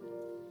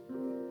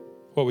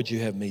 What would you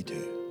have me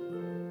do?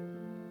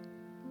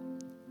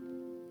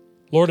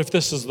 Lord, if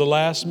this is the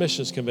last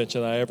missions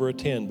convention I ever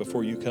attend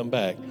before you come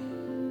back,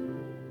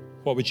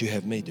 what would you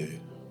have me do?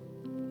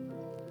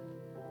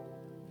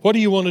 What do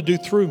you want to do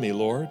through me,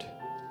 Lord?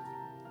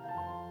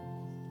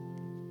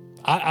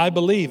 I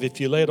believe if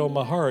you lay it on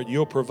my heart,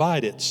 you'll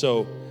provide it.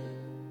 So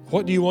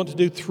what do you want to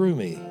do through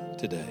me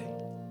today?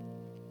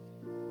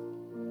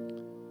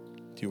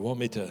 Do you want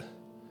me to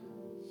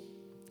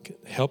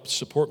help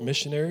support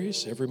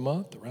missionaries every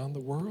month around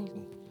the world?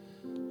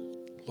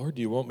 Lord,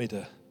 do you want me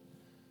to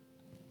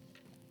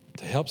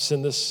help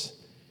send this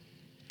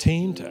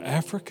team to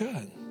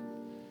Africa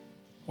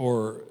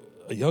or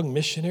a young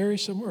missionary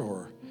somewhere,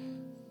 or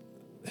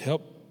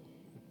help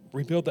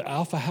rebuild the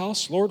Alpha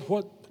House? Lord,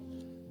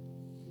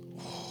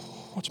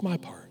 what's my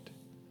part?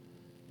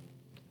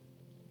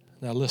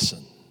 Now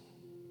listen.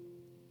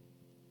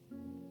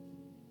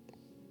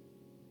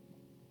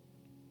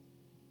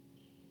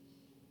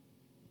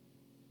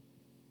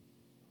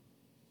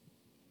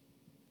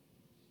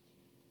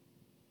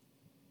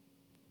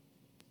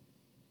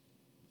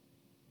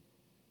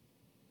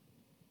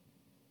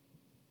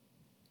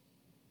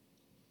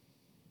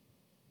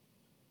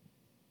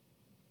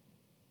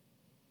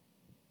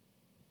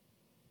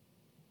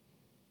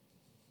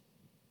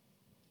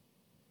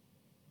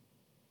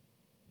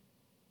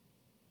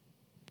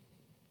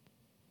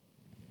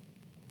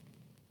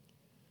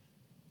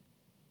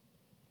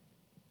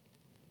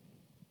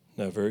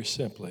 Now, very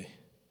simply,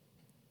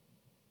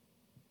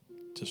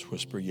 just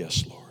whisper,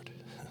 yes, Lord.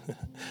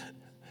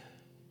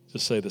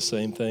 Just say the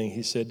same thing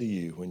he said to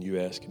you when you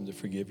asked him to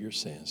forgive your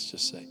sins.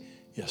 Just say,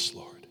 yes,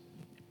 Lord.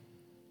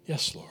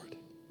 Yes, Lord.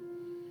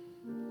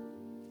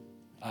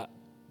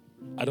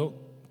 I don't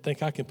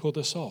think I can pull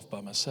this off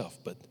by myself,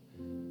 but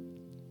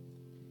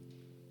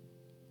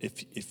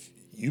if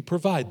you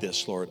provide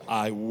this, Lord,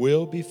 I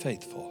will be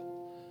faithful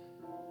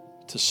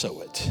to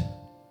sow it.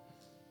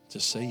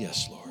 Just say,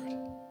 yes, Lord.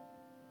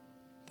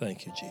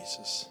 Thank you,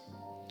 Jesus.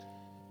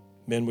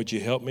 Men, would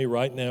you help me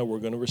right now? We're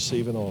going to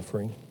receive an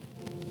offering.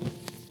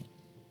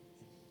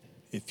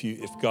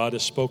 If God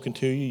has spoken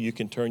to you, you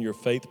can turn your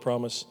faith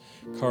promise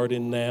card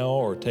in now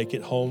or take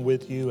it home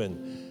with you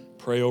and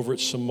pray over it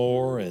some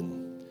more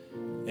and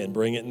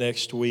bring it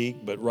next week.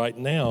 But right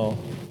now,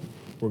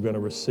 we're going to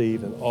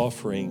receive an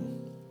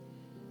offering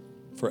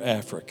for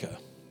Africa.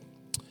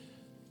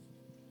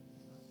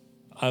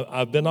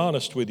 I've been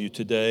honest with you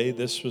today.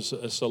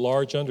 It's a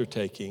large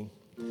undertaking.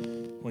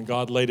 When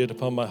God laid it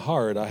upon my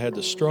heart, I had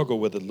to struggle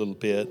with it a little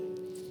bit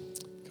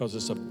because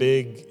it's a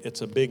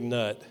big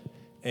nut.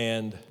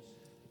 And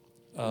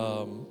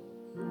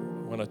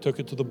when I took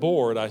it to the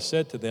board, I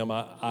said to them,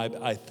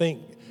 I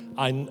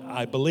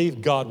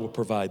believe God will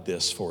provide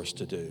this for us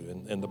to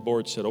do. And the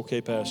board said,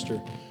 okay,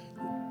 Pastor,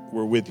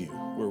 we're with you.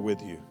 We're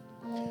with you.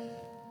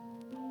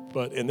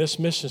 But in this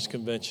missions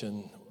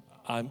convention,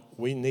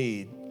 we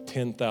need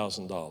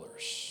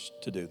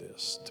 $10,000 to do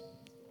this,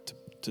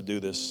 to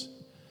do this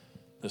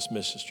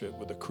mission trip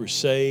with the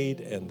crusade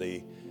and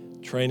the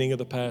training of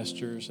the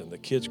pastors and the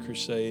kids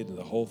crusade and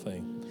the whole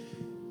thing.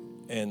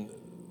 And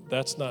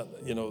that's not,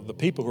 the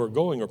people who are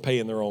going are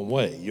paying their own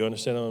way. You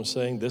understand what I'm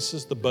saying? This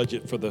is the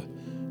budget for the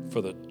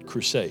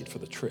crusade, for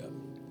the trip.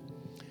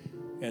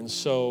 And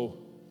so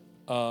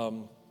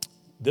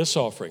this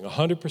offering,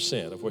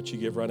 100% of what you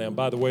give right now. And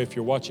by the way, if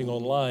you're watching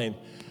online,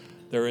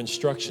 there are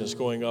instructions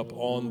going up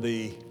on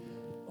the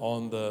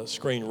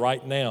screen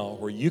right now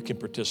where you can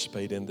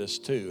participate in this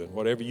too. And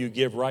whatever you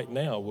give right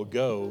now will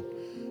go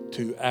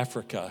to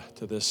Africa,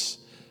 to this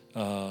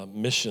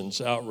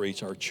missions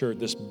outreach, our church,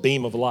 this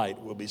beam of light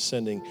we'll be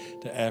sending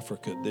to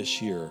Africa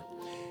this year.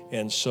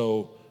 And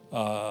so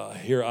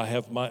here I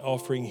have my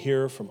offering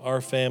here from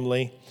our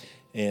family.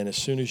 And as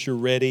soon as you're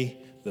ready,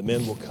 the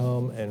men will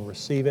come and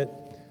receive it.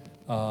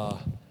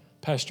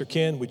 Pastor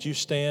Ken, would you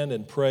stand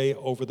and pray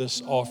over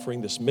this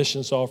offering, this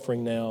missions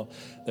offering now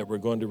that we're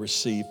going to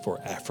receive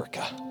for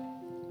Africa?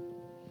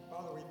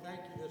 Father, we thank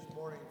you this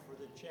morning for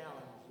the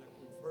challenge that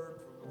we've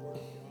heard from the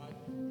Word of God.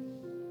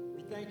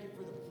 We thank you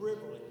for the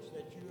privilege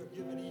that you have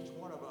given each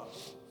one of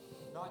us,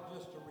 not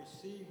just to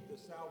receive the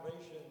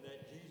salvation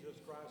that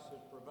Jesus Christ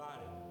has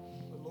provided,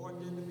 but Lord,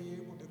 then to be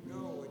able to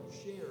go and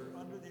share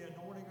under the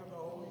anointing of the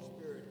Holy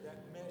Spirit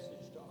that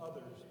message to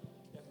others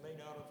that may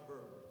not have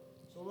heard.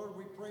 So Lord,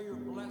 we pray your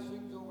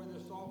blessings over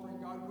this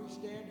offering. God, we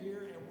stand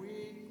here and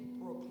we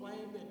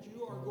proclaim that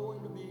you are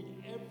going to meet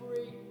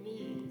every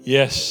need.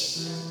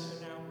 Yes.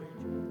 And outreach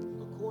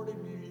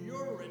according to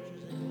your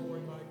riches and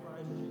glory by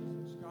Christ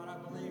Jesus. God, I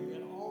believe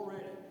that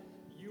already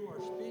you are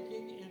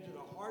speaking into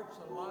the hearts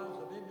and lives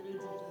of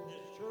individuals in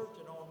this church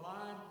and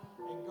online.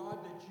 And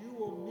God, that you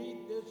will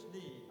meet this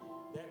need,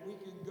 that we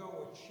can go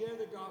and share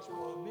the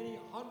gospel, and many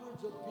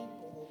hundreds of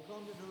people will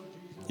come to know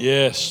Jesus.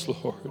 Yes,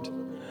 Lord.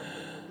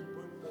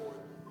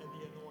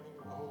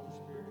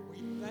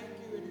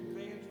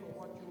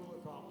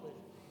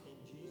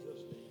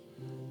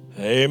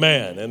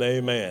 Amen and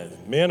amen.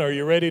 Men, are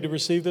you ready to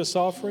receive this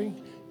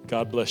offering?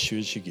 God bless you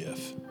as you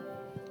give.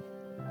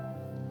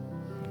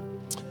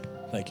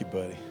 Thank you,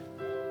 buddy.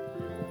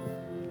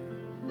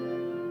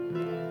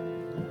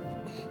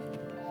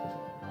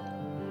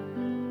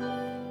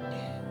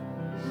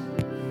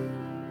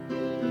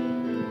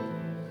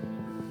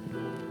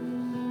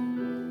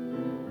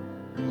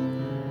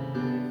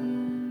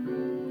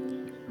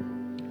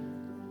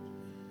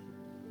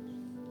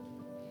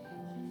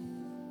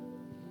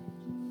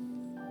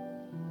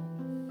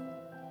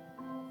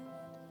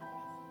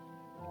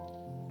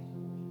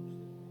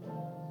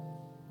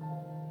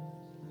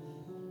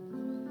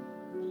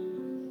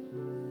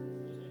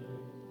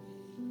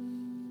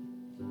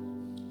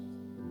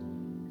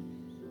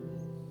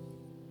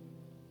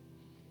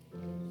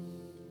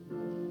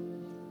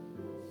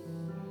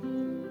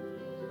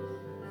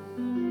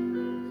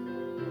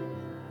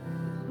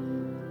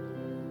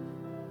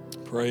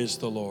 Praise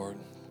the Lord.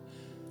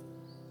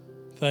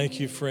 Thank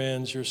you,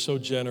 friends. You're so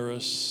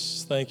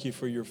generous. Thank you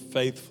for your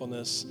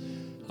faithfulness.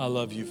 I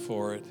love you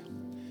for it.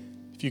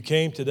 If you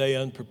came today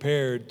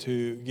unprepared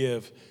to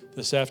give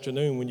this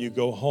afternoon, when you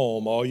go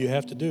home, all you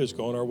have to do is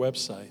go on our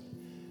website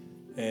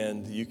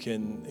and you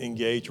can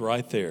engage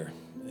right there.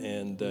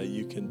 And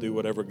you can do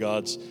whatever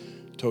God's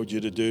told you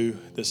to do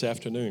this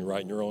afternoon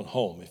right in your own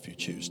home if you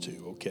choose to,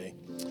 okay?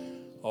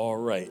 All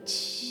right.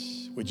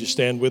 Would you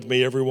stand with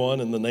me,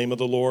 everyone, in the name of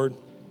the Lord?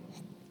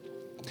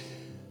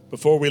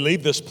 Before we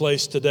leave this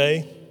place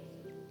today,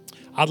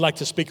 I'd like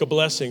to speak a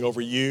blessing over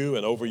you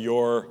and over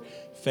your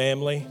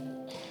family.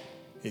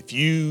 If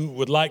you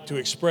would like to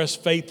express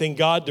faith in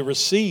God to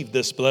receive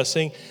this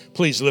blessing,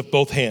 please lift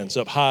both hands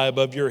up high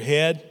above your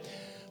head.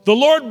 The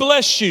Lord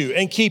bless you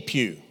and keep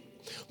you.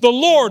 The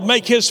Lord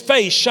make his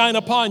face shine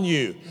upon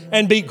you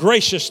and be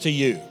gracious to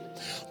you.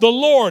 The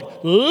Lord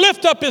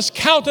lift up his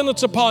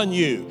countenance upon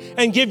you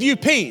and give you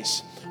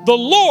peace. The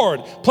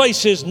Lord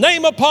place his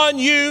name upon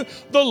you.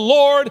 The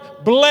Lord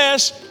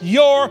bless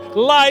your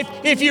life.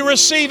 If you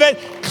receive it,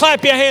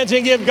 clap your hands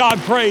and give God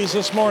praise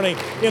this morning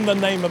in the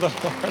name of the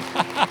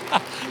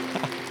Lord.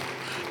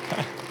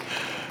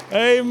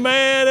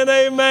 Amen and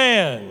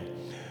amen.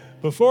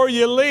 Before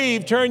you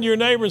leave, turn to your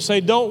neighbor and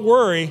say, don't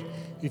worry.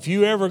 If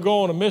you ever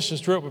go on a mission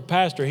trip with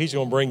Pastor, he's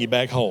going to bring you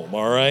back home,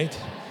 all right?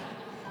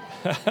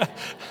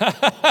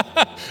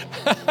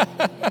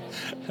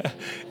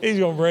 He's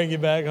going to bring you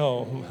back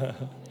home.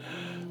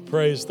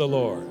 Praise the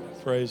Lord.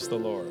 Praise the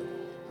Lord.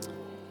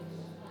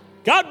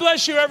 God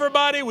bless you,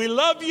 everybody. We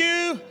love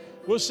you.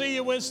 We'll see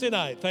you Wednesday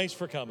night. Thanks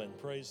for coming.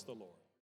 Praise the Lord.